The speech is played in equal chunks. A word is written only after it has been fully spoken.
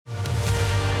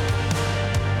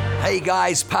Hey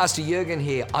guys, Pastor Jurgen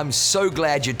here. I'm so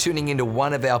glad you're tuning into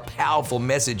one of our powerful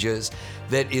messages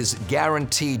that is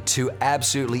guaranteed to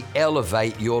absolutely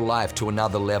elevate your life to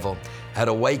another level. At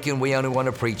Awaken, we only want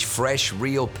to preach fresh,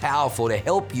 real, powerful to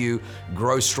help you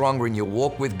grow stronger in your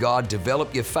walk with God,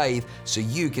 develop your faith so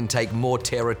you can take more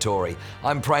territory.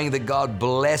 I'm praying that God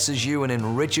blesses you and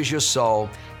enriches your soul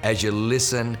as you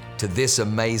listen to this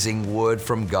amazing word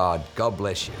from God. God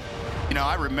bless you. You know,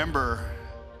 I remember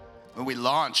when we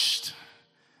launched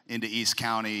into East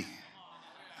County,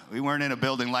 we weren't in a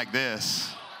building like this.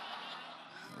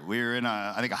 We were in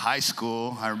I think a high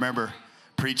school. I remember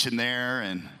preaching there,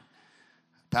 and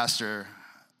Pastor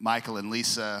Michael and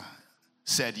Lisa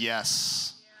said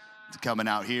yes to coming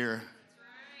out here.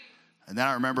 And then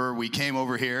I remember we came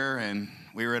over here and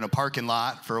we were in a parking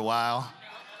lot for a while.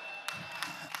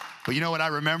 But you know what I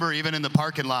remember? Even in the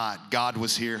parking lot, God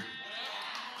was here.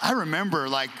 I remember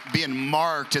like being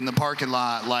marked in the parking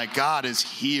lot like God is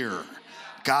here.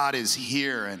 God is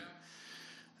here.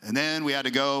 And then we had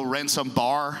to go rent some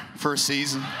bar for a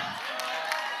season.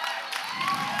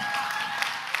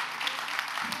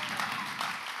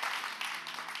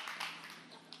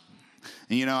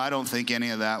 And you know, I don't think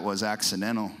any of that was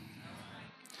accidental.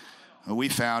 What we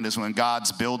found is when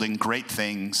God's building great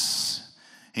things,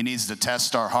 He needs to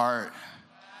test our heart.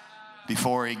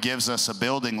 Before He gives us a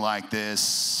building like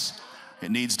this,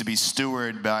 it needs to be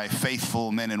stewarded by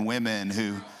faithful men and women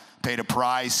who paid a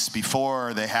price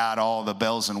before they had all the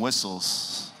bells and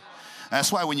whistles.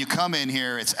 That's why when you come in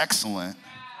here, it's excellent.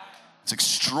 It's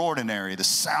extraordinary. The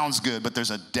sound's good, but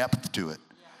there's a depth to it.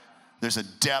 There's a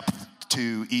depth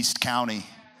to East County.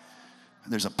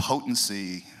 There's a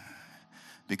potency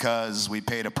because we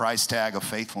paid a price tag of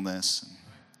faithfulness.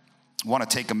 I want to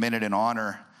take a minute and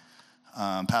honor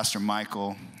Pastor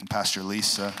Michael and Pastor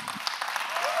Lisa.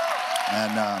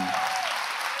 And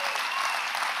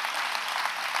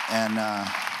I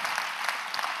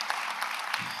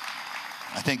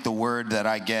think the word that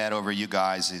I get over you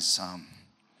guys is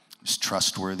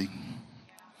trustworthy.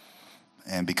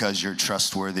 And because you're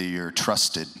trustworthy, you're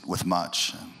trusted with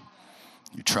much.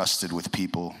 You're trusted with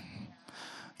people.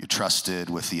 You're trusted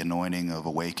with the anointing of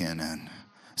Awaken, and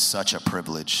such a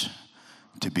privilege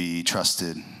to be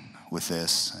trusted with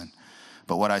this.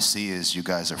 But what I see is you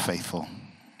guys are faithful,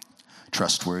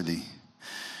 trustworthy.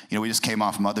 You know, we just came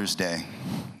off Mother's Day.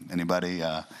 Anybody?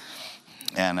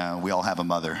 And we all have a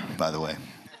mother, by the way.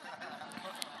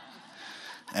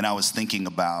 And I was thinking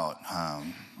about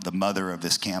the mother of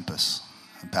this campus,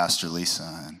 Pastor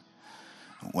Lisa. And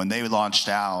when they launched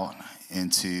out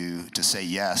to say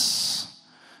yes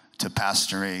to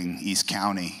pastoring East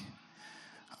County,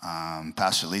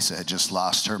 Pastor Lisa had just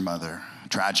lost her mother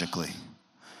tragically.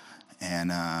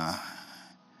 And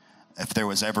if there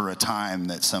was ever a time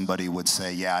that somebody would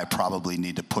say, yeah, I probably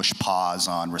need to push pause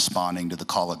on responding to the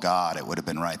call of God, it would have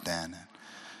been right then.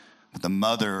 But the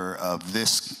mother of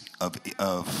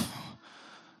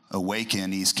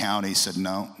Awaken East County said,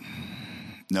 no,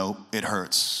 it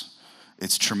hurts.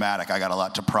 It's traumatic. I got a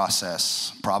lot to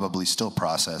process, probably still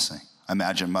processing. I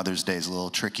imagine Mother's Day is a little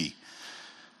tricky.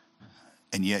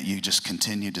 And yet you just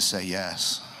continue to say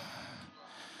yes.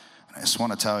 And I just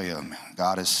want to tell you,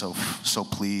 God is so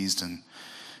pleased, and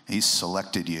He's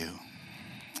selected you.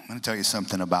 I'm going to tell you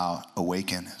something about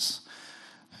Awaken.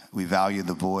 We value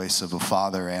the voice of a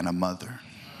father and a mother.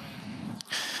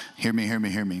 Hear me.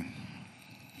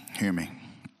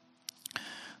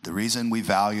 The reason we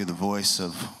value the voice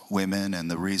of women, and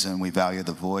the reason we value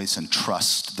the voice and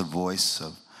trust the voice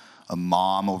of a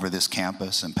mom over this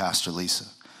campus and Pastor Lisa,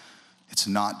 it's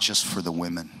not just for the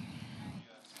women.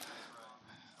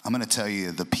 I'm going to tell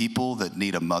you, the people that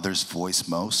need a mother's voice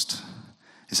most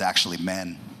is actually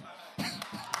men.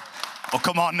 Oh,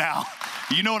 come on now.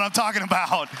 You know what I'm talking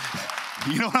about.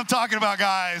 You know what I'm talking about,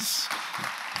 guys.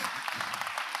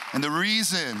 And the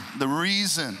reason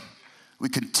we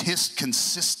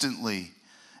consistently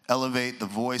elevate the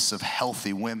voice of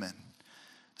healthy women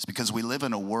is because we live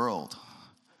in a world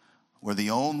where the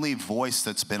only voice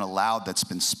that's been allowed that's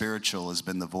been spiritual has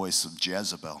been the voice of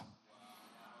Jezebel.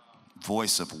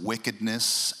 Voice of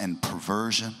wickedness and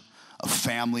perversion, a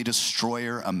family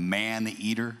destroyer, a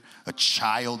man-eater, a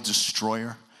child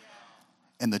destroyer.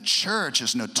 And the church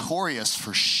is notorious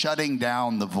for shutting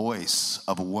down the voice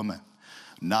of a woman,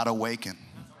 not Awaken.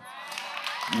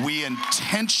 We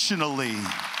intentionally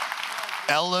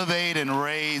elevate and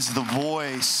raise the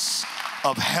voice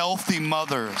of healthy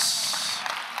mothers.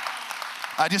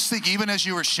 I just think even as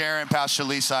you were sharing, Pastor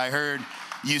Lisa, I heard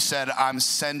you said, I'm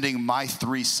sending my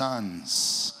 3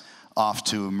 sons off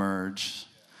to emerge,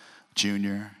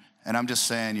 Junior. And I'm just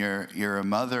saying, you're a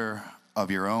mother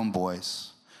of your own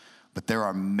boys. But there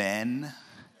are men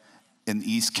in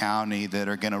East County that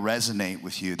are going to resonate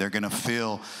with you. They're going to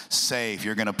feel safe.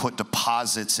 You're going to put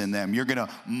deposits in them. You're going to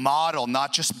model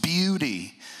not just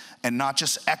beauty and not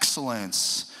just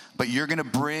excellence, but you're going to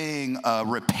bring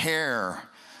repair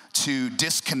to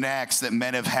disconnects that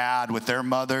men have had with their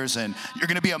mothers. And you're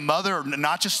going to be a mother,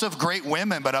 not just of great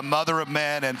women, but a mother of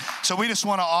men. And so we just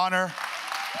want to honor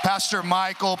Pastor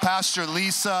Michael, Pastor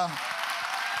Lisa.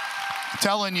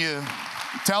 Telling you.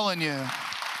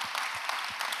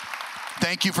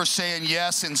 Thank you for saying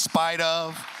yes in spite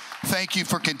of. Thank you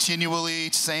for continually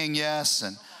saying yes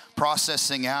and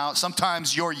processing out.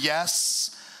 Sometimes your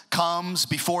yes comes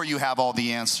before you have all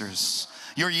the answers.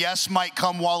 Your yes might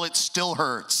come while it still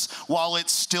hurts, while it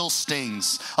still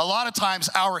stings. A lot of times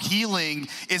our healing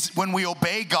is when we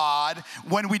obey God,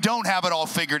 when we don't have it all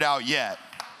figured out yet.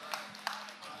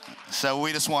 So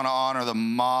we just want to honor the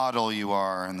model you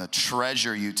are and the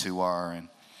treasure you two are.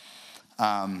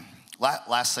 And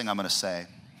last thing I'm going to say,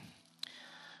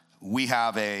 we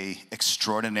have a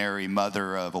extraordinary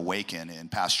mother of Awaken in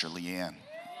Pastor Leanne.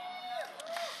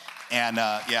 And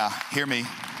hear me.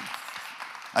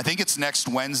 I think it's next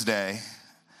Wednesday.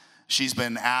 She's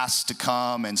been asked to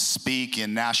come and speak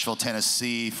in Nashville,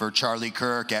 Tennessee for Charlie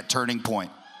Kirk at Turning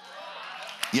Point.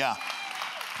 Yeah,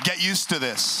 get used to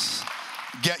this.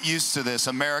 Get used to this.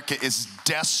 America is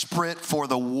desperate for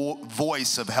the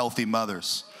voice of healthy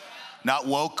mothers. Not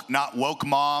woke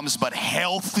moms, but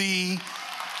healthy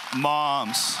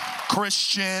moms.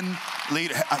 Christian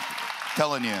leader. I'm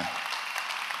telling you.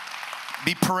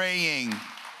 Be praying.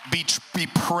 Be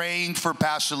praying for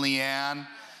Pastor Leanne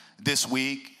this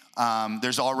week.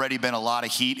 There's already been a lot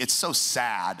of heat. It's so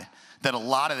sad that a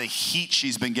lot of the heat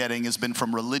she's been getting has been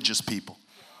from religious people.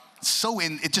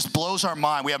 It just blows our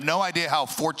mind. We have no idea how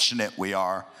fortunate we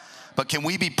are. But can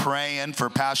we be praying for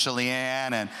Pastor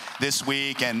Leanne and this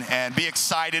week and be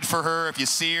excited for her if you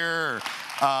see her,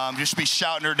 or, just be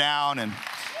shouting her down. And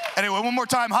anyway, one more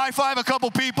time, high five a couple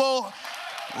people.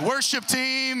 Worship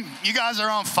team, you guys are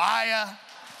on fire.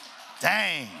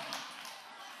 Dang.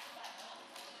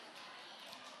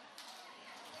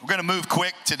 We're gonna move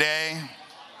quick today.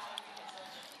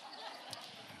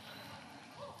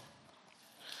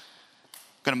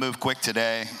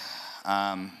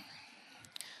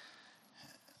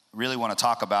 Really want to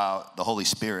talk about the Holy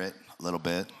Spirit a little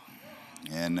bit.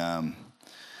 And I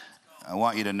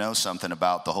want you to know something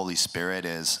about the Holy Spirit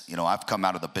is, I've come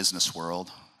out of the business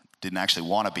world, didn't actually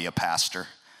want to be a pastor,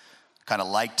 kind of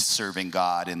liked serving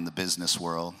God in the business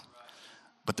world.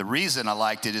 But the reason I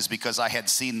liked it is because I had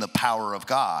seen the power of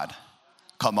God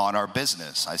come on our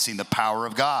business. I've seen the power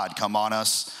of God come on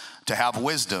us to have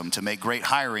wisdom, to make great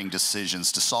hiring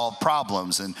decisions, to solve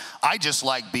problems. And I just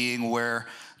like being where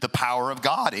the power of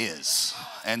God is.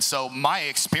 And so my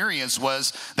experience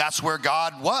was that's where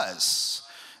God was.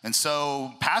 And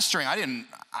so pastoring,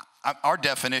 our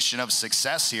definition of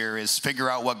success here is figure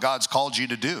out what God's called you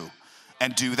to do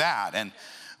and do that.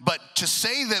 But to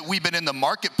say that we've been in the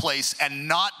marketplace and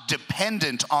not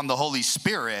dependent on the Holy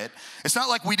Spirit, it's not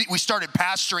like we started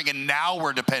pastoring and now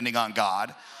we're depending on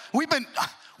God. We've been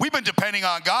depending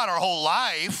on God our whole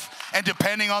life and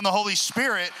depending on the Holy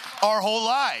Spirit our whole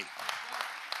life.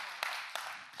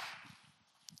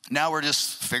 Now we're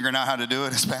just figuring out how to do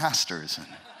it as pastors.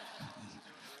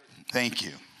 Thank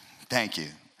you.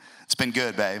 It's been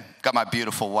good, babe. Got my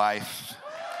beautiful wife.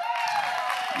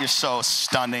 You're so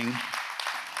stunning.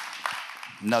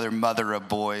 Another mother of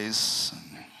boys.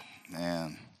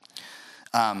 Man.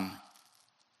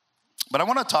 But I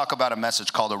want to talk about a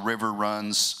message called A River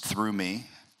Runs Through Me,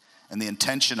 and the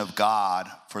intention of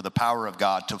God for the power of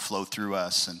God to flow through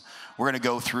us. And we're going to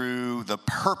go through the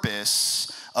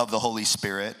purpose of the Holy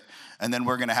Spirit, and then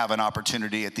we're going to have an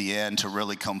opportunity at the end to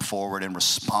really come forward and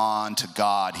respond to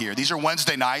God here. These are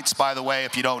Wednesday nights, by the way,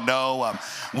 if you don't know.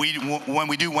 When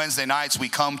we do Wednesday nights, we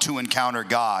come to encounter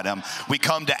God. We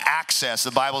come to access,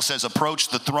 the Bible says, approach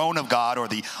the throne of God or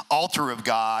the altar of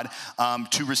God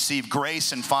to receive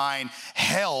grace and find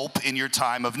help in your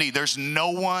time of need. There's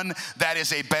no one that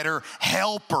is a better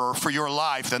helper for your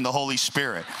life than the Holy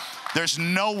Spirit. There's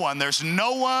no one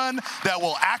that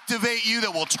will activate you,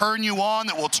 that will turn you on,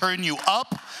 that will turn you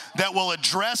up, that will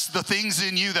address the things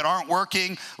in you that aren't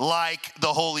working like the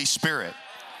Holy Spirit.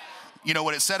 You know,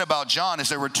 what it said about John is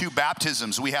there were two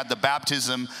baptisms. We had the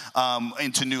baptism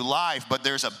into new life, but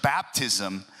there's a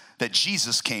baptism that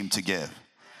Jesus came to give.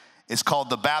 It's called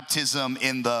the baptism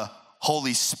in the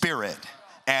Holy Spirit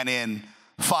and in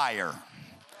fire.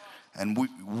 And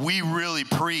we really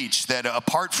preach that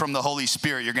apart from the Holy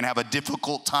Spirit, you're going to have a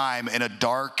difficult time in a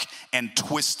dark and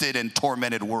twisted and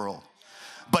tormented world.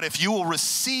 But if you will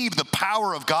receive the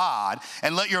power of God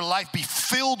and let your life be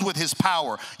filled with his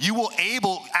power, you will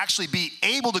actually be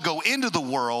able to go into the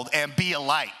world and be a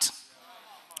light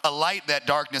that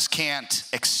darkness can't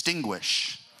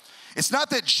extinguish. It's not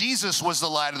that Jesus was the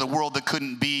light of the world that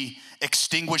couldn't be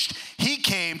extinguished. He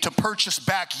came to purchase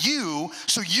back you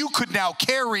so you could now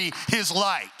carry his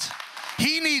light.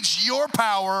 He needs your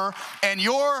power and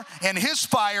his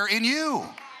fire in you.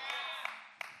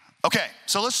 Okay,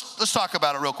 so let's talk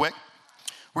about it real quick.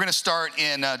 We're going to start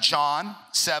in John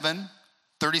 7,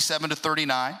 37 to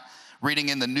 39, reading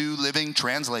in the New Living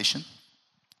Translation.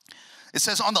 It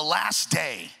says, on the last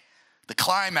day, the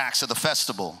climax of the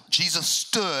festival, Jesus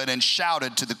stood and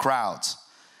shouted to the crowds,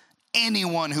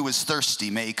 anyone who is thirsty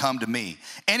may come to me.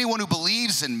 Anyone who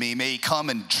believes in me may come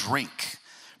and drink.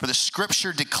 For the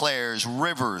scripture declares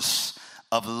rivers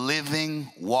of living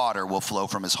water will flow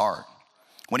from his heart.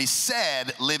 When he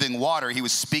said living water, he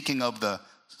was speaking of the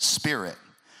Spirit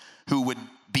who would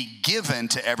be given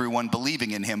to everyone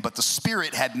believing in him. But the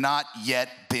Spirit had not yet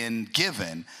been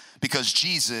given because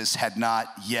Jesus had not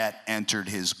yet entered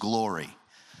his glory.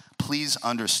 Please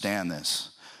understand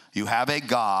this. You have a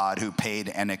God who paid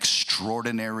an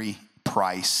extraordinary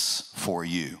price for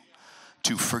you,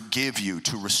 to forgive you,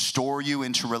 to restore you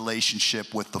into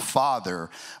relationship with the Father,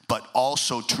 but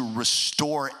also to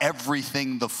restore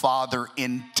everything the Father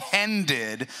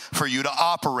intended for you to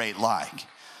operate like.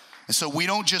 And so we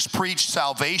don't just preach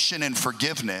salvation and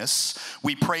forgiveness,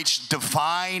 we preach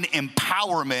divine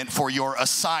empowerment for your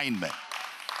assignment.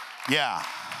 Yeah.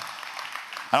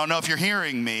 I don't know if you're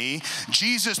hearing me.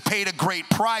 Jesus paid a great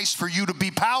price for you to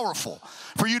be powerful,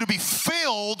 for you to be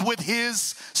filled with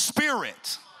his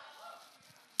Spirit.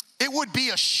 It would be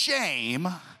a shame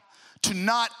to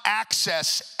not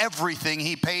access everything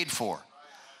he paid for.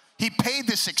 He paid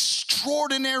this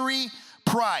extraordinary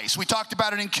price. We talked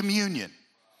about it in communion.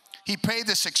 He paid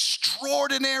this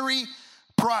extraordinary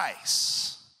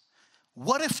price.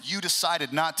 What if you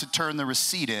decided not to turn the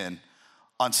receipt in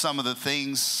on some of the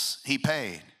things he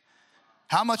paid?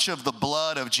 How much of the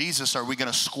blood of Jesus are we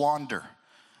going to squander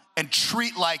and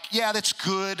treat like, yeah, that's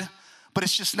good, but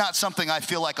it's just not something I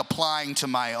feel like applying to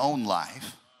my own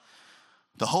life?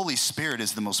 The Holy Spirit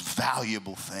is the most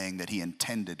valuable thing that he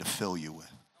intended to fill you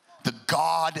with. The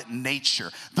God nature,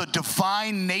 the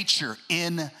divine nature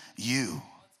in you.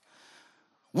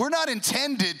 We're not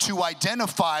intended to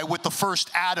identify with the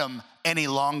first Adam any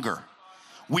longer.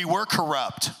 We were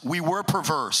corrupt, we were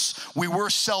perverse, we were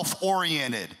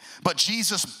self-oriented, but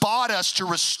Jesus bought us to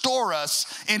restore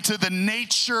us into the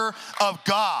nature of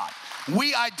God.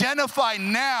 We identify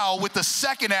now with the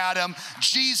second Adam,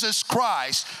 Jesus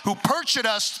Christ, who purchased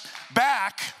us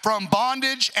back from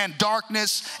bondage and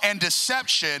darkness and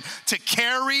deception to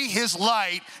carry his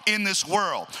light in this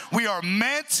world. We are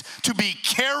meant to be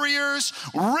carriers,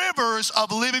 rivers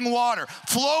of living water,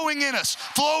 flowing in us,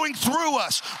 flowing through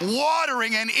us,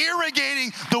 watering and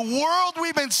irrigating the world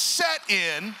we've been set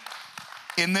in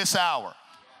this hour.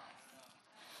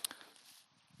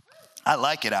 I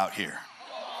like it out here.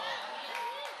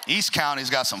 East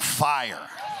County's got some fire.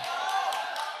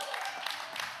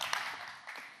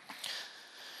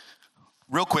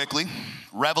 Real quickly,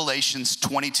 Revelations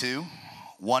 22,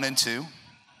 1 and 2.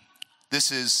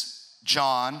 This is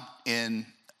John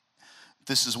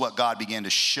this is what God began to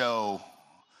show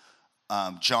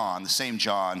John, the same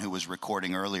John who was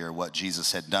recording earlier what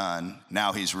Jesus had done.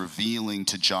 Now he's revealing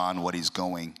to John what he's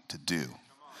going to do.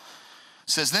 It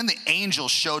says, then the angel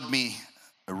showed me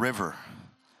a river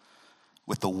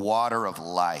with the water of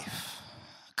life,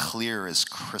 clear as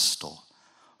crystal,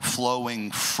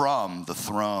 flowing from the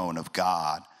throne of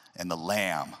God and the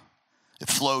Lamb. It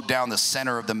flowed down the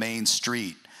center of the main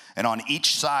street, and on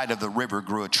each side of the river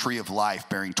grew a tree of life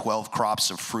bearing 12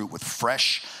 crops of fruit with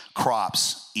fresh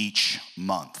crops each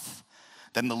month.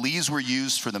 Then the leaves were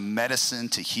used for the medicine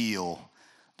to heal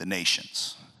the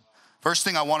nations. First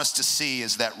thing I want us to see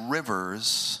is that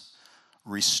rivers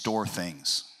restore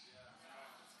things.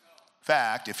 In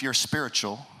fact, if you're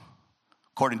spiritual,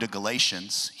 according to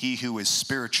Galatians, he who is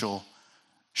spiritual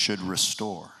should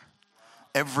restore.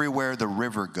 Everywhere the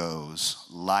river goes,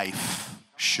 life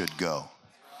should go.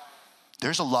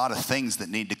 There's a lot of things that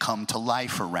need to come to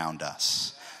life around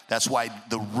us. That's why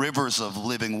the rivers of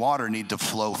living water need to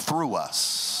flow through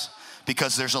us,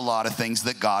 because there's a lot of things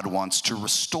that God wants to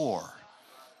restore.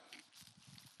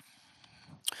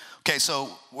 Okay, so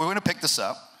we're going to pick this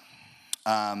up.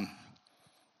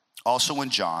 Also in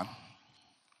John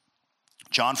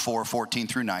 4, 14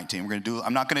 through 19.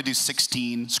 I'm not going to do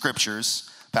 16 scriptures,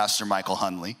 Pastor Michael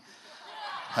Hunley.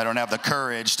 I don't have the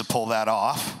courage to pull that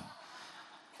off.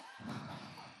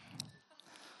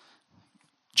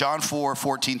 John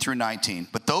 4:14 through 19.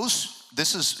 But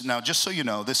this is, now just so you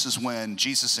know, this is when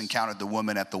Jesus encountered the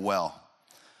woman at the well.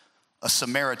 A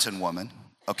Samaritan woman,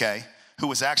 okay, who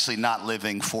was actually not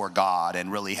living for God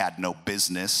and really had no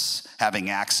business having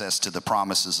access to the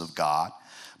promises of God.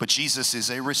 But Jesus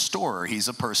is a restorer. He's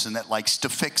a person that likes to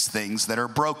fix things that are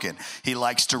broken. He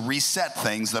likes to reset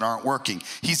things that aren't working.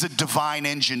 He's a divine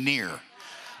engineer.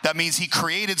 That means he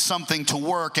created something to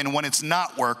work, and when it's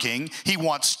not working, he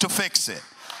wants to fix it.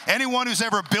 Anyone who's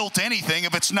ever built anything,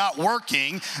 if it's not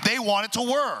working, they want it to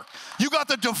work. You got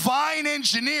the divine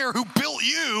engineer who built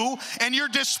you, and you're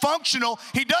dysfunctional.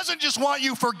 He doesn't just want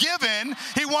you forgiven,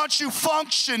 he wants you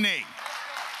functioning.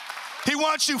 He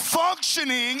wants you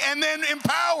functioning and then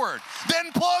empowered,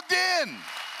 then plugged in.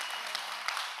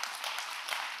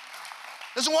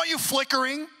 Doesn't want you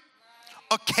flickering,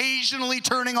 occasionally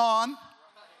turning on.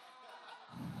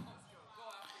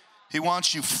 He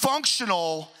wants you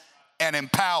functional and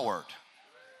empowered.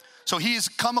 So he's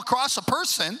come across a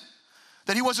person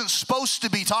that he wasn't supposed to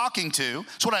be talking to.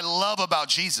 That's what I love about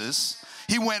Jesus.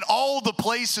 He went all the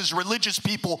places religious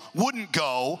people wouldn't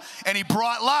go, and he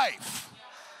brought life.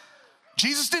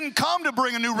 Jesus didn't come to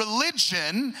bring a new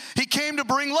religion. He came to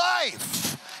bring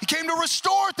life. He came to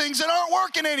restore things that aren't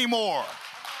working anymore.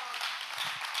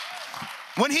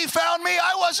 When he found me,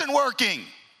 I wasn't working.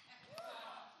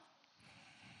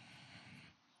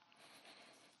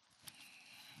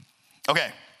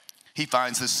 Okay, he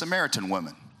finds this Samaritan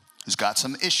woman who's got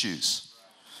some issues.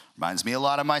 Reminds me a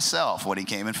lot of myself when he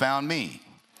came and found me.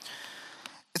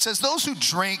 It says, those who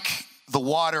drink the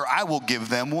water I will give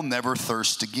them will never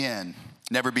thirst again,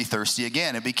 never be thirsty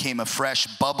again. It became a fresh,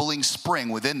 bubbling spring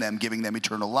within them, giving them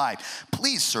eternal life.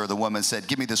 Please, sir, the woman said,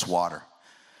 give me this water.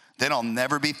 Then I'll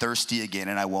never be thirsty again,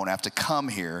 and I won't have to come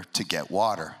here to get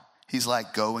water. He's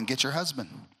like, go and get your husband.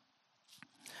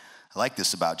 I like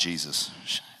this about Jesus.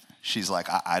 She's like,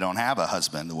 I don't have a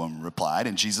husband, the woman replied.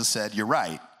 And Jesus said, you're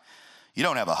right. You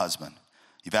don't have a husband.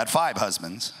 You've had 5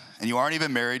 husbands, and you aren't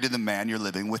even married to the man you're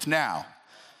living with now.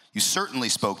 You certainly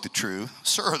spoke the truth.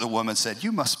 Sir, the woman said,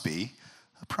 you must be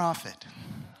a prophet.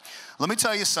 Let me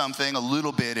tell you something a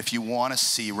little bit if you want to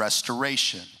see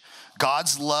restoration.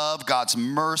 God's love, God's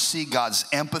mercy, God's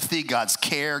empathy, God's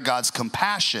care, God's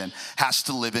compassion has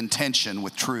to live in tension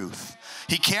with truth.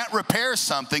 He can't repair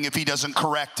something if he doesn't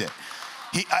correct it.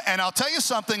 And I'll tell you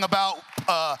something about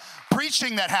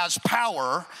preaching that has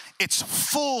power. It's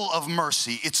full of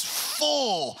mercy. It's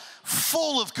full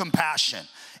of compassion.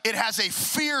 It has a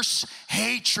fierce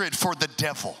hatred for the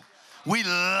devil. We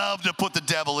love to put the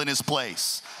devil in his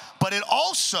place. But it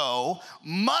also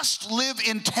must live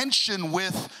in tension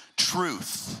with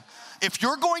truth. If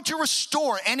you're going to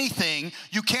restore anything,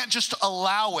 you can't just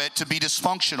allow it to be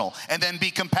dysfunctional and then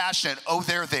be compassionate. Oh,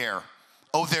 they're there.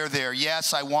 Oh, they're there.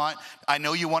 Yes, I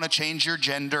know you want to change your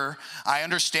gender. I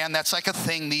understand that's like a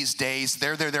thing these days.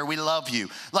 They're there. We love you.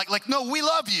 Like, no, we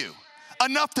love you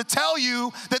enough to tell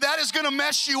you that is going to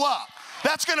mess you up.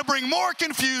 That's going to bring more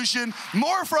confusion,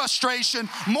 more frustration,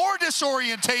 more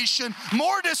disorientation,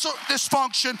 more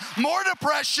dysfunction, more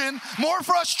depression, more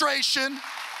frustration.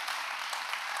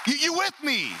 You with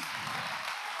me?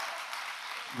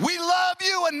 We love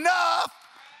you enough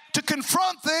to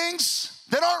confront things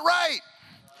that aren't right,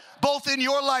 both in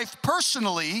your life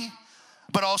personally,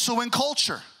 but also in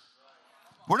culture.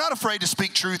 We're not afraid to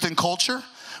speak truth in culture.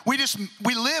 We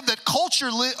live that culture,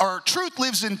 or truth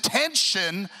lives in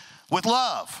tension with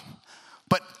love.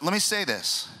 But let me say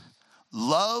this.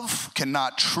 Love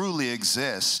cannot truly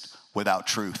exist without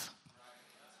truth.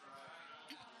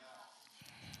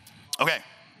 Okay.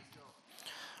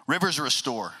 Rivers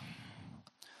restore.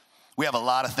 We have a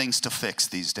lot of things to fix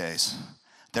these days.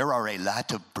 There are a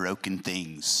lot of broken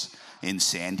things in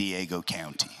San Diego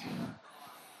County.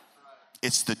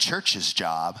 It's the church's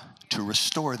job to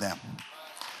restore them.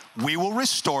 We will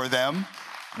restore them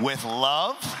with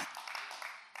love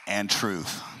and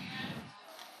truth.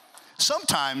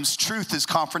 Sometimes truth is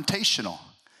confrontational.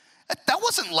 That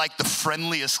wasn't like the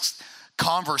friendliest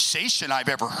conversation I've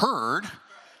ever heard.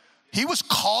 He was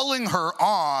calling her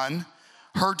on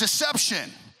her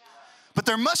deception. But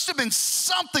there must have been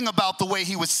something about the way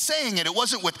he was saying it. It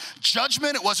wasn't with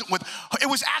judgment. It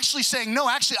was actually saying, no,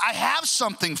 actually, I have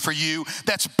something for you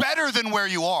that's better than where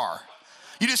you are.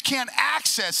 You just can't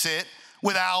access it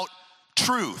without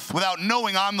truth, without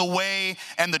knowing I'm the way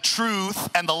and the truth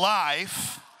and the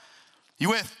life. You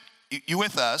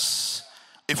with us?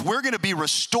 If we're going to be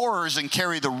restorers and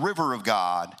carry the river of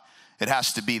God, it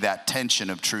has to be that tension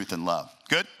of truth and love.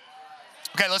 Good?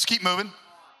 Okay, let's keep moving.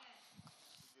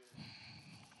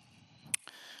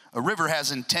 A river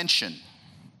has intention.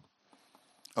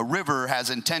 A river has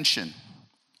intention.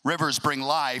 Rivers bring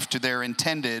life to their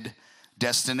intended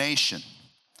destination.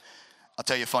 I'll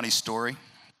tell you a funny story.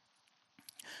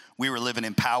 We were living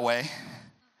in Poway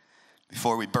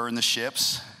before we burned the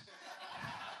ships.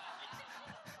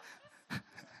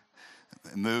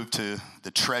 Moved to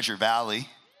the Treasure Valley.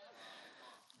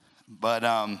 But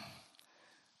I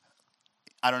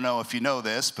don't know if you know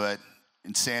this, but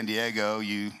in San Diego,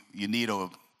 you need a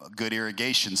good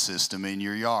irrigation system in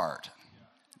your yard,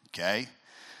 okay?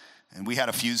 And we had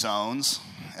a few zones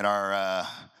at our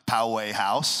Poway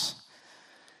house.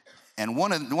 And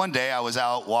one day I was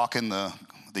out walking the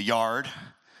yard,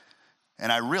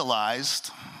 and I realized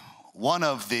one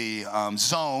of the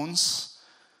zones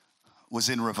was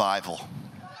in revival.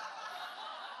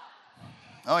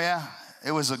 Oh yeah,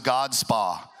 it was a God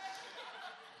spa.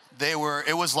 It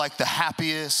was like the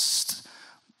happiest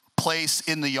place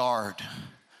in the yard.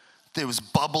 It was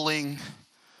bubbling.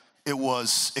 It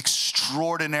was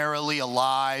extraordinarily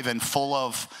alive and full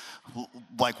of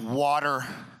like water.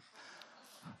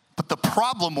 But the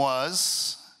problem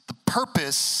was, the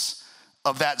purpose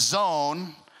of that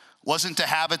zone wasn't to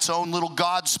have its own little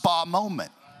God spa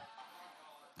moment.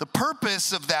 The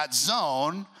purpose of that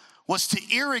zone was to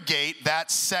irrigate that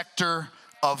sector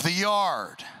of the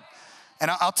yard. And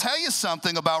I'll tell you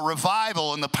something about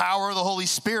revival and the power of the Holy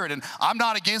Spirit. And I'm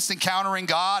not against encountering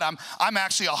God. I'm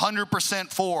actually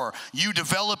 100% for you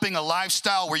developing a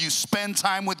lifestyle where you spend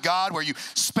time with God, where you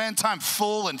spend time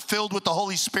full and filled with the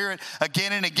Holy Spirit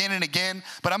again and again and again.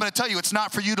 But I'm going to tell you, it's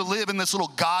not for you to live in this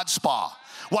little God spa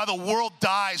while the world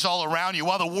dies all around you,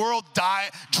 while the world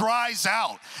dries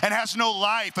out and has no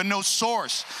life and no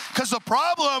source. Because the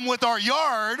problem with our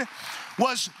yard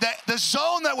was that the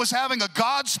zone that was having a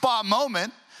God spa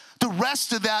moment, the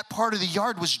rest of that part of the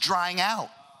yard was drying out.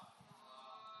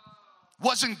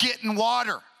 Wasn't getting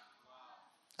water.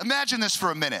 Imagine this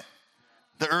for a minute.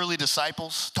 The early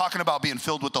disciples talking about being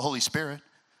filled with the Holy Spirit.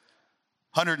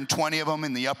 120 of them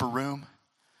in the upper room,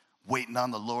 waiting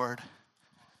on the Lord.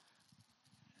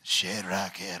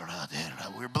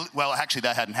 Well, actually,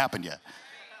 that hadn't happened yet.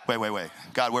 Wait.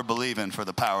 God, we're believing for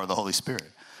the power of the Holy Spirit.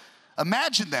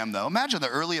 Imagine them, though. Imagine the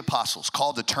early apostles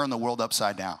called to turn the world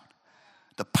upside down.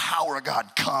 The power of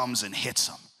God comes and hits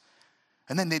them.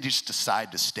 And then they just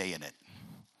decide to stay in it.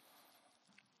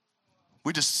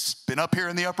 We just been up here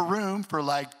in the upper room for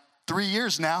like 3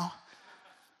 years now.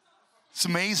 It's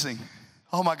amazing.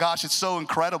 Oh my gosh, it's so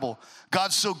incredible.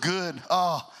 God's so good.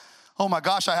 Oh my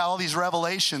gosh, I have all these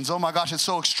revelations. Oh my gosh, it's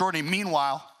so extraordinary.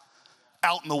 Meanwhile,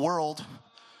 out in the world,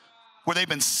 where they've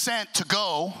been sent to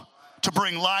go to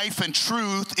bring life and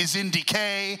truth, is in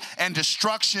decay and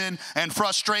destruction and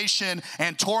frustration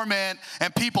and torment,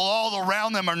 and people all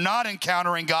around them are not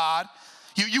encountering God.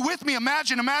 You with me?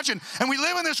 Imagine. And we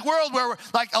live in this world where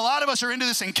like a lot of us are into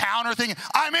this encounter thing.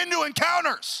 I'm into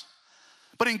encounters.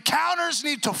 But encounters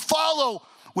need to follow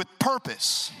with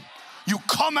purpose. You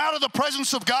come out of the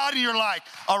presence of God and you're like,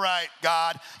 all right,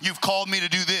 God, you've called me to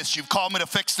do this. You've called me to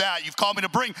fix that. You've called me to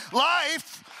bring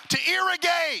life, to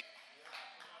irrigate.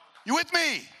 You with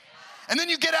me? And then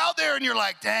you get out there and you're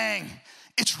like, dang,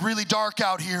 it's really dark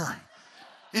out here.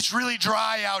 It's really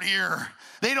dry out here.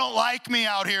 They don't like me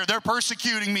out here. They're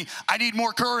persecuting me. I need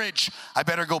more courage. I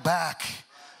better go back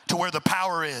to where the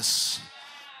power is.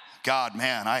 God,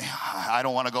 man, I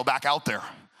don't want to go back out there.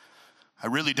 I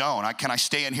really don't. Can I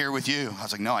stay in here with you? I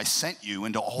was like, no, I sent you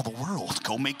into all the world.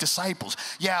 Go make disciples.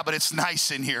 Yeah, but it's nice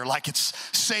in here, like it's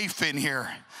safe in here.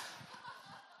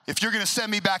 If you're going to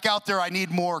send me back out there, I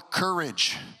need more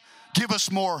courage. Give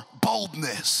us more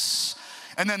boldness.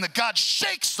 And then God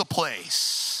shakes the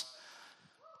place.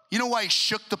 You know why he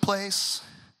shook the place?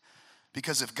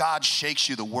 Because if God shakes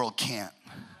you, the world can't.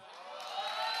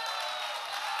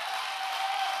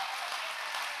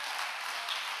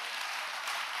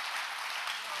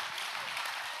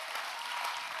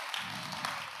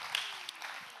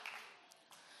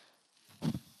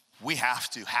 We have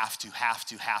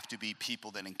to be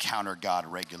people that encounter God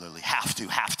regularly. Have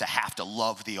to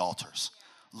love the altars.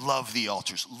 Love the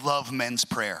altars. Love men's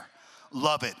prayer.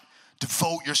 Love it.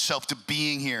 Devote yourself to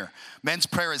being here. Men's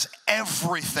prayer is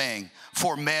everything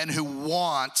for men who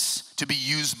want to be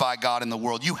used by God in the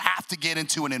world. You have to get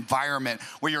into an environment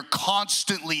where you're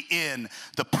constantly in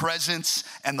the presence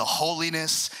and the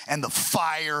holiness and the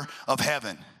fire of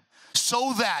heaven,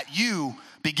 so that you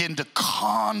begin to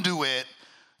conduit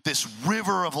this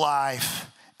river of life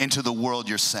into the world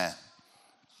you're sent.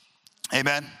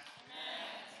 Amen?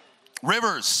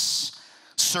 Rivers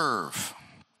serve.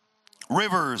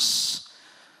 Rivers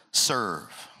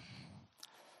serve.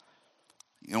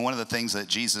 You know, one of the things that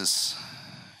Jesus,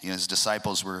 his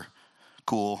disciples were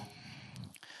cool,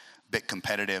 bit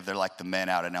competitive. They're like the men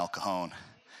out in El Cajon.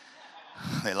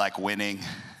 They like winning.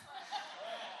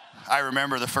 I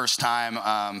remember the first time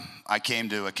I came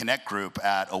to a Connect group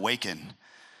at Awaken.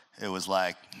 It was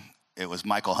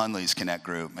Michael Hunley's Connect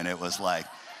group, and it was like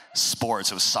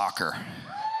sports. It was soccer.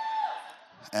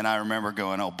 And I remember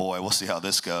going, oh boy, we'll see how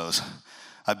this goes.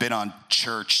 I've been on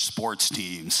church sports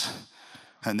teams,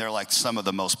 and they're like some of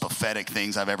the most pathetic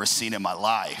things I've ever seen in my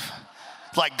life.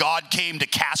 Like God came to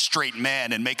castrate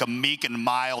men and make them meek and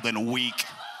mild and weak.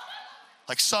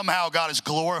 Like somehow God is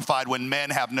glorified when men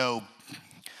have no.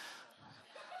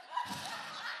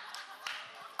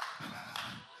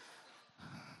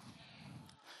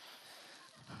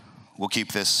 We'll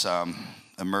keep this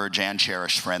Emerge and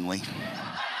Cherish friendly.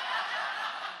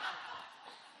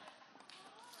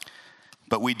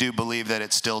 But we do believe that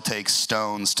it still takes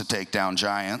stones to take down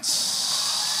giants.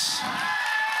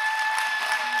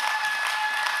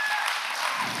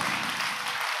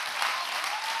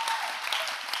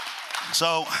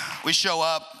 So we show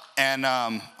up, and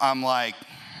I'm like,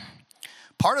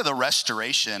 part of the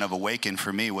restoration of Awaken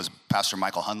for me was Pastor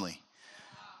Michael Hunley.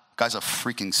 Guy's a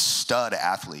freaking stud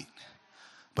athlete.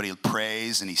 But he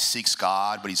prays and he seeks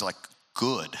God, but he's like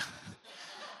good.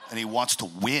 And he wants to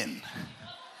win.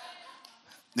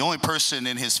 The only person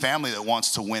in his family that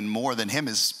wants to win more than him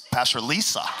is Pastor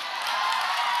Lisa.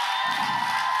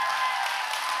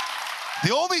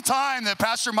 The only time that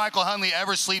Pastor Michael Hunley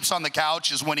ever sleeps on the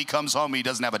couch is when he comes home and he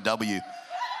doesn't have a W.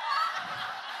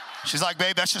 She's like,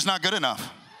 babe, that's just not good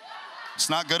enough. It's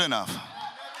not good enough.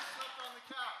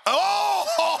 Oh,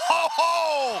 ho, ho,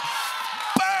 ho.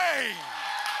 Bang!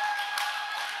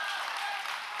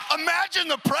 Imagine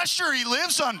the pressure he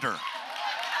lives under.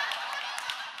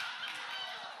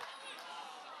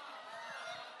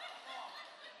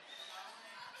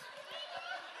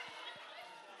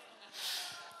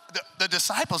 The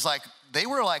disciples, they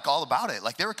were all about it.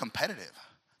 They were competitive.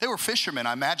 They were fishermen.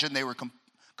 I imagine they were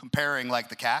comparing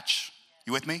the catch.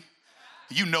 You with me?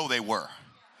 You know they were.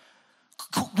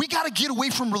 We got to get away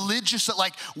from religious that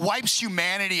wipes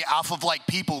humanity off of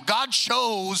people. God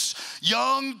chose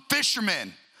young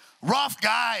fishermen, rough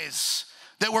guys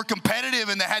that were competitive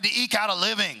and that had to eke out a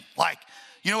living.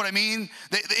 You know what I mean?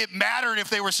 It mattered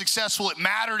if they were successful. It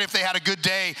mattered if they had a good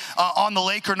day on the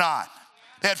lake or not.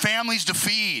 They had families to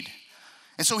feed.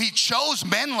 And so he chose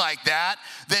men like that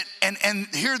and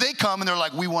here they come and they're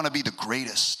like, we want to be the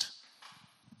greatest.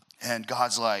 And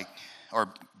God's like,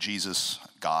 or Jesus,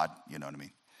 God, you know what I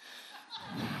mean?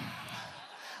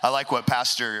 I like what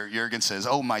Pastor Jurgen says,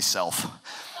 oh, myself.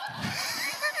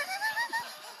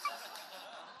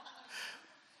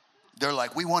 They're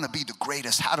like, we want to be the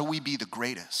greatest. How do we be the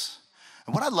greatest?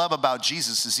 And what I love about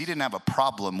Jesus is he didn't have a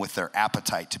problem with their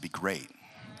appetite to be great.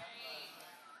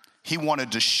 He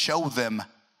wanted to show them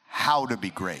how to be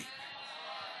great.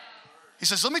 He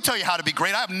says, let me tell you how to be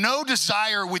great. I have no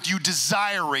desire with you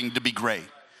desiring to be great.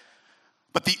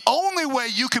 But the only way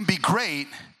you can be great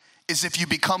is if you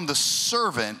become the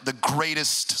servant, the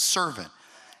greatest servant.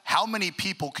 How many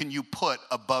people can you put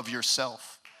above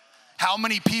yourself? How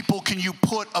many people can you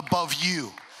put above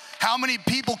you? How many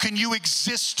people can you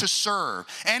exist to serve?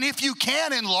 And if you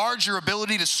can enlarge your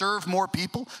ability to serve more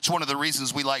people, it's one of the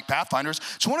reasons we like Pathfinders.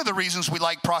 It's one of the reasons we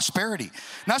like prosperity.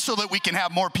 Not so that we can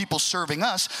have more people serving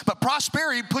us, but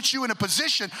prosperity puts you in a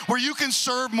position where you can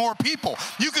serve more people.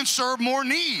 You can serve more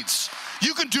needs.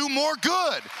 You can do more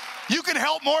good. You can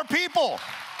help more people.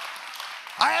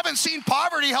 I haven't seen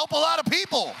poverty help a lot of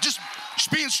people. Just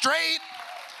being straight.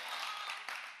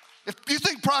 If you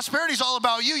think prosperity is all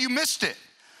about you, you missed it.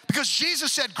 Because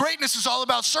Jesus said greatness is all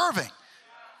about serving.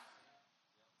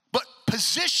 But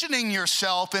positioning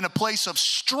yourself in a place of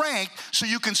strength so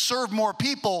you can serve more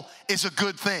people is a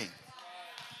good thing.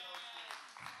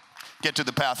 Get to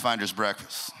the Pathfinder's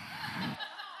breakfast.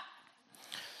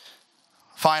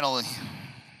 Finally,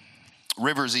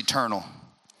 rivers eternal.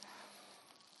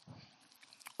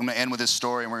 I'm going to end with this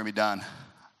story and we're going to be done.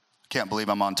 Can't believe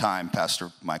I'm on time,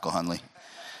 Pastor Michael Hunley.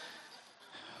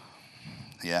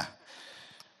 Yeah.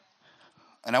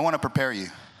 And I want to prepare you.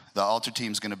 The altar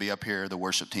team's going to be up here. The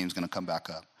worship team's going to come back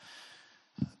up.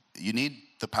 You need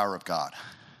the power of God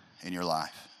in your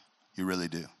life. You really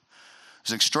do. There's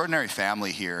an extraordinary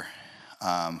family here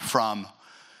from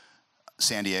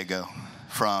San Diego,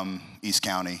 from East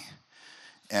County.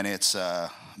 And it's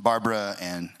Barbara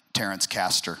and Terrence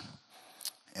Castor.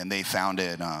 And they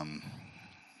founded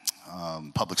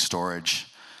Public Storage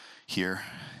here.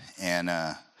 And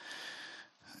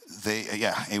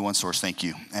A1 Source, thank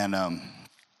you. And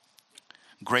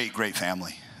great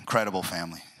family, incredible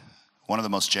family. One of the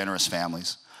most generous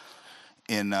families.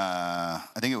 In, I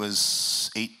think it was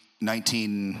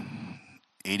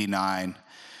 1989,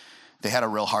 they had a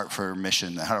real heart for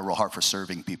mission. They had a real heart for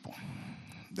serving people.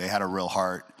 They had a real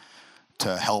heart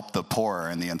to help the poor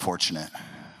and the unfortunate,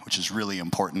 which is really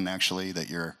important, actually, that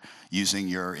you're using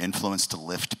your influence to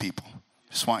lift people.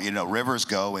 Just want you to know, rivers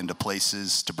go into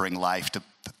places to bring life to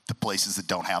places that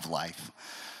don't have life.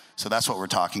 So that's what we're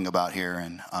talking about here.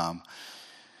 And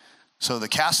so the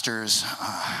Castors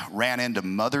ran into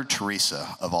Mother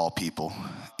Teresa, of all people,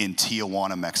 in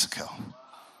Tijuana, Mexico.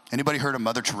 Anybody heard of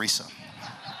Mother Teresa?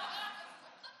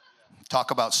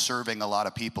 Talk about serving a lot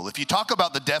of people. If you talk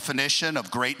about the definition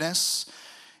of greatness,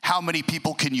 how many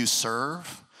people can you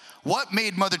serve? What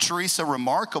made Mother Teresa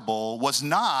remarkable was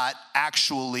not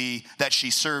actually that she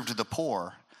served the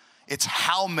poor. It's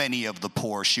how many of the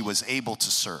poor she was able to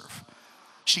serve.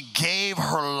 She gave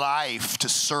her life to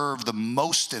serve the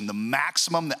most and the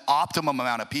maximum, the optimum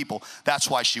amount of people. That's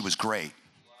why she was great.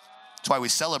 That's why we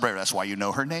celebrate her. That's why you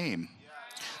know her name.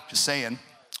 Just saying.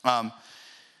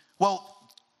 Well,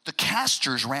 the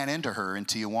Castors ran into her in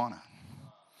Tijuana.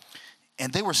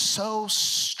 And they were so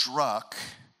struck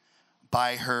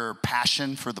by her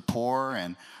passion for the poor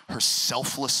and her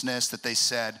selflessness that they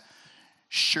said,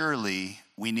 surely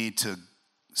we need to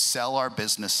sell our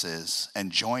businesses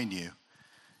and join you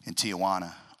in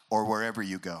Tijuana or wherever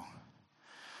you go.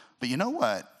 But you know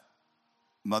what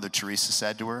Mother Teresa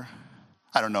said to her?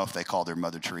 I don't know if they called her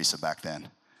Mother Teresa back then,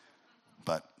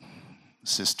 but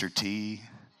Sister T.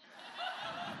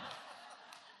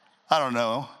 I don't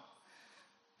know.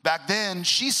 Back then,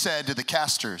 she said to the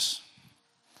Castors,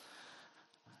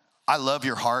 I love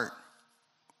your heart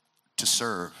to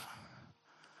serve,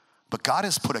 but God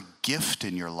has put a gift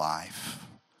in your life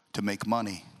to make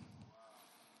money.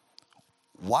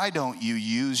 Why don't you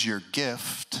use your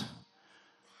gift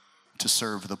to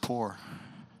serve the poor?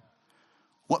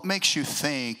 What makes you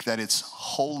think that it's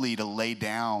holy to lay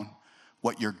down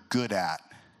what you're good at,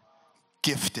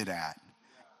 gifted at,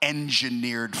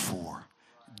 engineered for,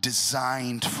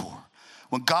 designed for?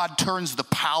 When God turns the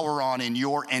power on in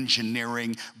your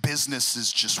engineering,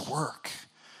 businesses just work.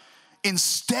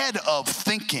 Instead of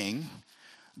thinking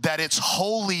that it's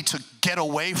holy to get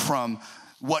away from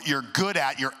what you're good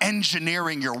at, your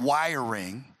engineering, your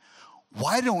wiring,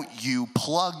 why don't you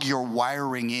plug your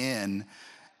wiring in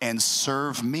and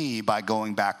serve me by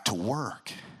going back to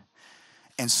work?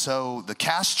 And so the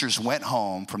Castors went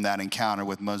home from that encounter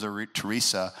with Mother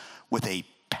Teresa with a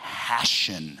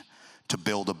passion to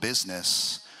build a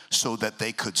business so that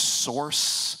they could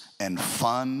source and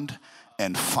fund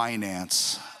and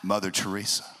finance Mother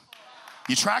Teresa.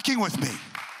 You tracking with me?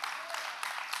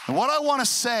 And what I want to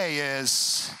say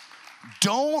is,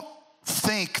 don't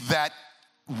think that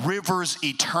rivers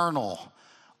eternal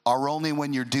are only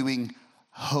when you're doing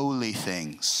holy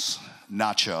things.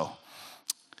 Nacho.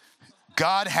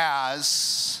 God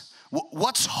has,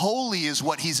 what's holy is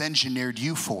what he's engineered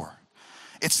you for.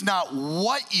 It's not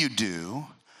what you do,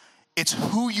 it's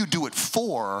who you do it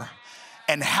for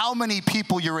and how many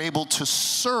people you're able to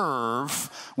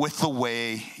serve with the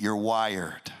way you're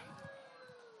wired.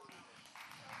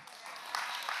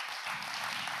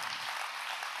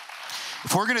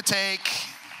 If we're gonna take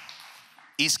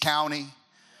East County,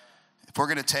 if we're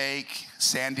gonna take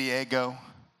San Diego,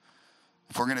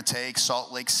 if we're gonna take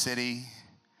Salt Lake City,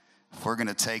 if we're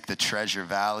gonna take the Treasure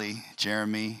Valley,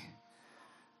 Jeremy,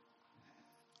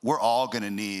 we're all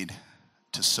gonna need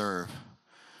to serve.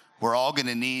 We're all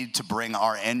gonna need to bring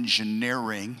our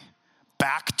engineering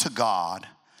back to God,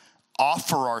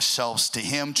 offer ourselves to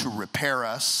him to repair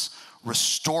us,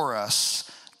 restore us,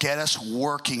 get us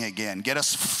working again, get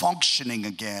us functioning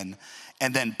again,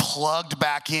 and then plugged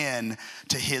back in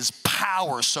to his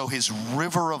power so his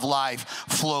river of life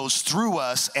flows through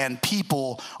us and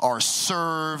people are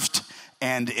served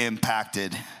and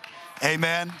impacted.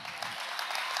 Amen.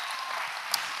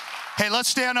 Hey, let's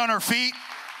stand on our feet.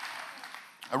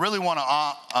 I really want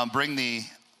to bring the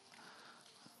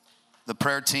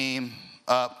prayer team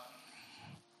up.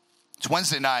 It's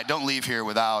Wednesday night. Don't leave here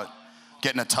without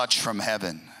getting a touch from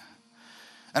heaven.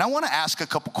 And I want to ask a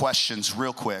couple questions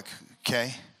real quick,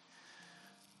 okay?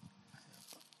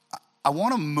 I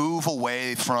want to move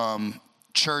away from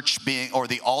church being, or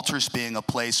the altars being a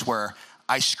place where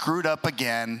I screwed up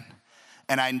again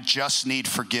and I just need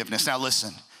forgiveness. Now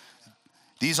listen,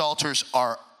 these altars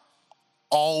are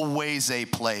always a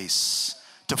place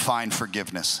to find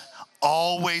forgiveness,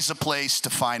 always a place to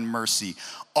find mercy,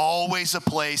 always a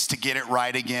place to get it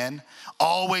right again,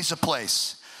 always a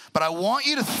place. But I want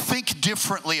you to think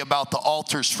differently about the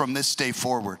altars from this day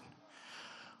forward.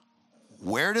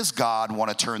 Where does God want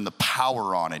to turn the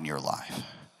power on in your life?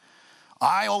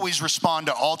 I always respond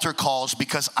to altar calls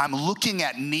because I'm looking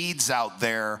at needs out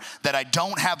there that I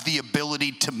don't have the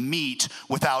ability to meet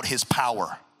without his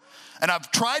power. And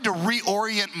I've tried to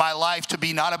reorient my life to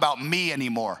be not about me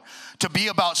anymore, to be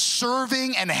about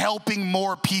serving and helping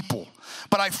more people.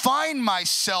 But I find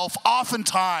myself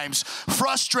oftentimes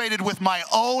frustrated with my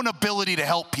own ability to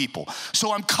help people.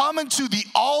 So I'm coming to the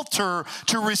altar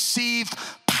to receive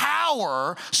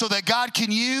power so that God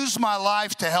can use my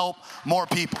life to help more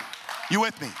people. You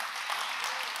with me?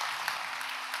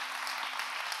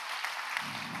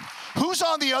 Who's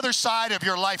on the other side of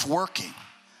your life working?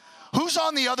 Who's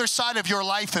on the other side of your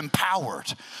life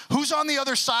empowered? Who's on the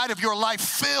other side of your life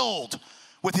filled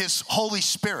with his Holy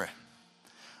Spirit?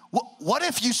 What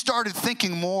if you started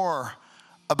thinking more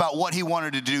about what he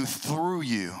wanted to do through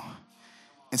you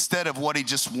instead of what he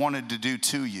just wanted to do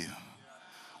to you?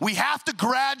 We have to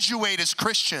graduate as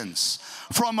Christians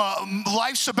from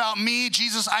life's about me,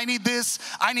 Jesus, I need this,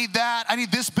 I need that, I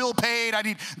need this bill paid, I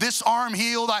need this arm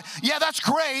healed. Yeah, that's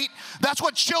great. That's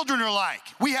what children are like.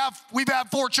 We've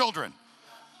had 4 children.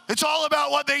 It's all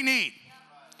about what they need.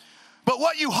 But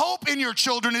what you hope in your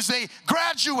children is they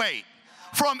graduate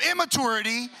from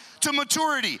immaturity to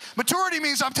maturity. Maturity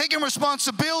means I'm taking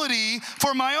responsibility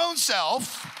for my own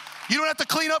self. You don't have to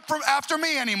clean up after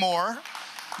me anymore.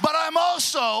 But I'm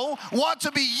also want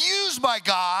to be used by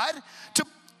God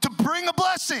to bring a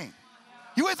blessing.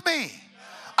 You with me?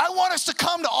 I want us to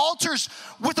come to altars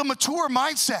with a mature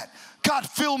mindset. God,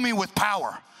 fill me with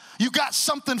power. You got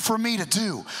something for me to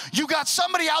do. You got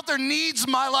somebody out there needs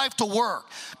my life to work.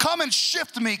 Come and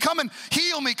shift me. Come and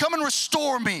heal me. Come and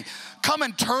restore me. Come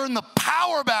and turn the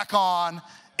power back on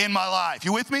in my life.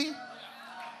 You with me?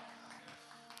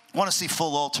 I want to see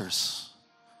full altars.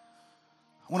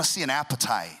 I want to see an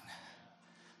appetite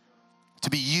to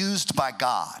be used by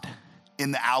God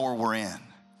in the hour we're in.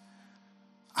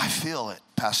 I feel it,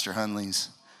 Pastor Hunley's.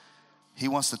 He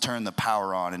wants to turn the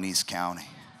power on in East County.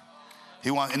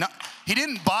 He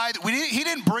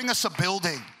didn't bring us a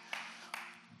building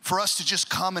for us to just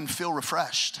come and feel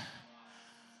refreshed.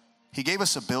 He gave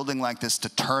us a building like this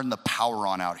to turn the power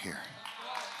on out here.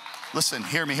 Listen,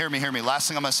 hear me. Last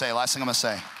thing I'm going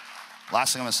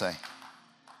to say.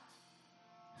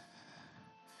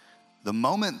 The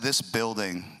moment this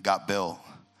building got built,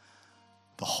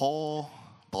 the whole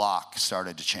block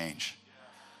started to change.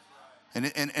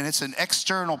 And it's an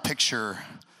external picture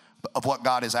of what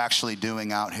God is actually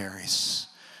doing out here.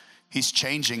 He's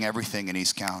changing everything in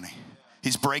East County.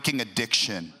 He's breaking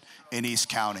addiction in East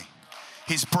County.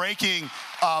 He's breaking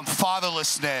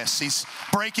fatherlessness. He's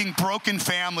breaking broken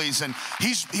families, and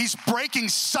he's breaking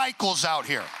cycles out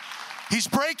here. He's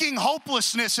breaking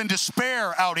hopelessness and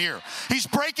despair out here. He's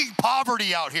breaking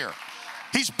poverty out here.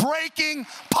 He's breaking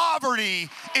poverty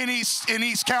in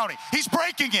East County. He's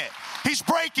breaking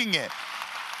it.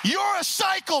 You're a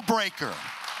cycle breaker.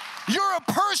 You're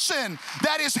a person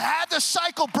that has had the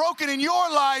cycle broken in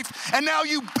your life, and now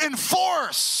you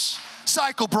enforce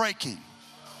cycle breaking.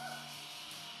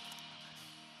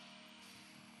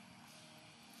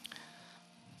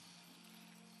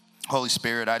 Holy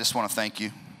Spirit, I just want to thank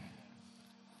you.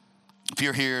 If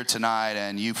you're here tonight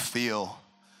and you feel,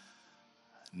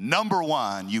 number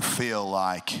one, you feel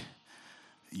like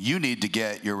you need to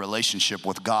get your relationship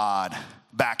with God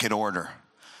back in order.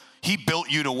 He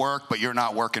built you to work, but you're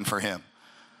not working for him.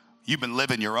 You've been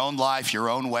living your own life, your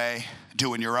own way,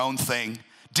 doing your own thing,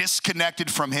 disconnected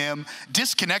from him,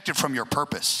 disconnected from your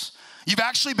purpose. You've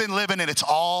actually been living and it's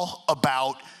all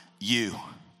about you.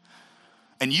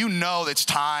 And you know it's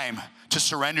time to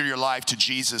surrender your life to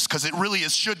Jesus, because it really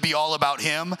should be all about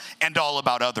him and all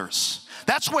about others.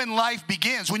 That's when life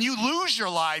begins. When you lose your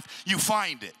life, you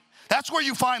find it. That's where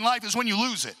you find life, is when you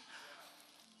lose it.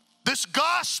 This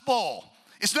gospel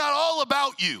is not all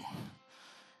about you.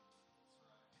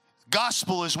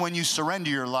 Gospel is when you surrender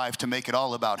your life to make it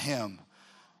all about him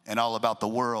and all about the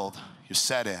world you're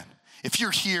set in. If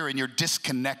you're here and you're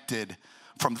disconnected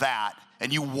from that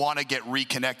and you want to get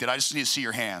reconnected, I just need to see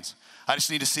your hands. I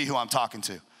just need to see who I'm talking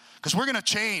to. Because we're going to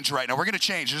change right now. We're going to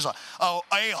change. There's a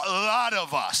lot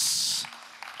of us.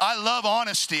 I love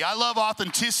honesty. I love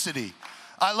authenticity.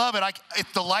 I love it.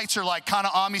 If the lights are like kind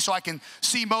of on me so I can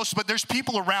see most, but there's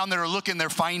people around that are looking, they're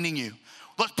finding you.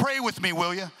 Let's pray with me,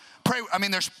 will you? Pray. I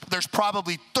mean, there's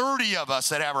probably 30 of us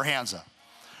that have our hands up.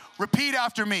 Repeat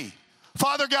after me.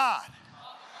 Father God,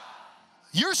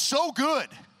 you're so good,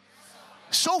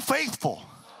 so faithful,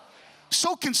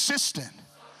 so consistent,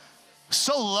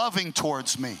 so loving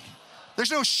towards me.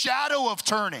 There's no shadow of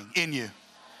turning in you.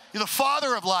 You're the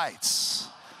Father of lights.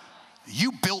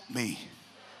 You built me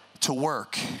to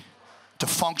work, to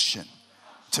function,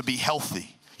 to be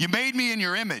healthy. You made me in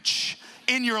your image,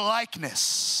 in your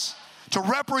likeness, to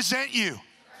represent you.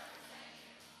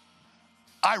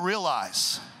 I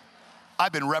realize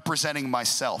I've been representing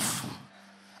myself.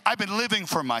 I've been living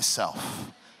for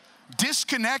myself,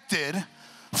 disconnected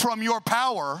from your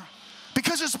power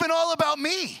because it's been all about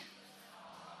me.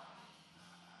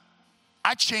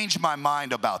 I changed my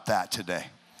mind about that today.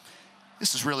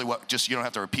 This is really what, you don't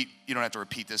have to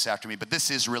repeat this after me, but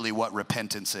this is really what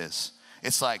repentance is.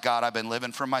 It's like, God, I've been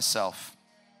living for myself.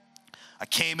 I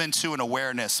came into an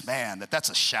awareness, man,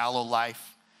 that's a shallow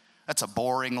life. That's a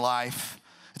boring life.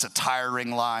 It's a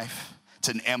tiring life. It's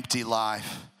an empty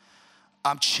life.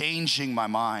 I'm changing my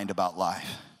mind about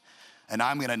life. And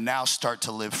I'm gonna now start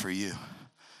to live for you.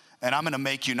 And I'm gonna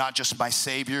make you not just my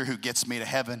Savior who gets me to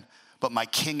heaven, but my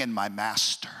King and my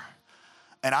Master.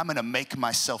 And I'm gonna make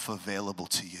myself available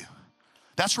to you.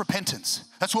 That's repentance.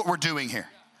 That's what we're doing here.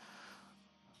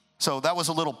 So that was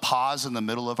a little pause in the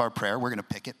middle of our prayer. We're gonna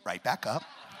pick it right back up.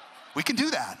 We can do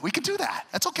that. We can do that.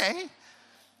 That's okay.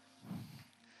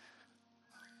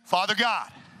 Father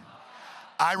God,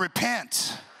 I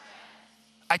repent.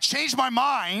 I changed my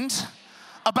mind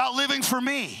about living for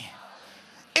me.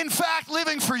 In fact,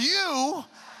 living for you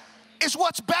is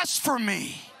what's best for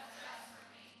me.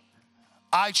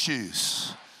 I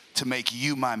choose to make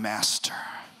you my master.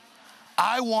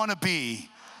 I want to be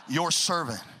your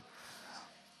servant,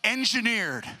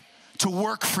 engineered to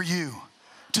work for you,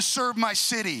 to serve my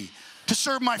city, to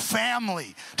serve my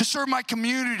family, to serve my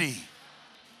community.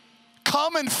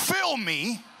 Come and fill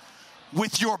me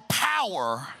with your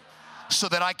power so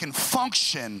that I can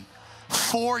function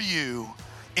for you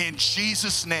in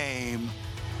Jesus' name.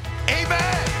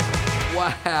 Amen.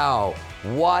 Wow,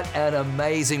 what an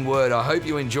amazing word. I hope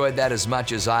you enjoyed that as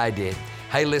much as I did.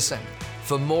 Hey, listen,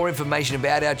 for more information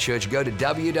about our church, go to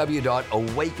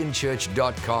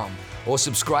www.awakenchurch.com or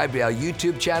subscribe to our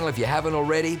YouTube channel if you haven't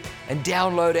already, and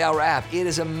download our app. It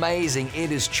is amazing.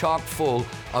 It is chock full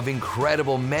of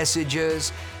incredible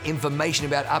messages, information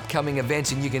about upcoming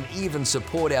events, and you can even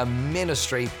support our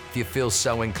ministry if you feel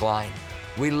so inclined.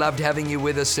 We loved having you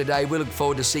with us today. We look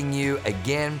forward to seeing you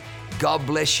again. God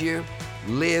bless you.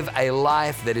 Live a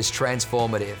life that is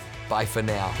transformative. Bye for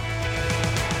now.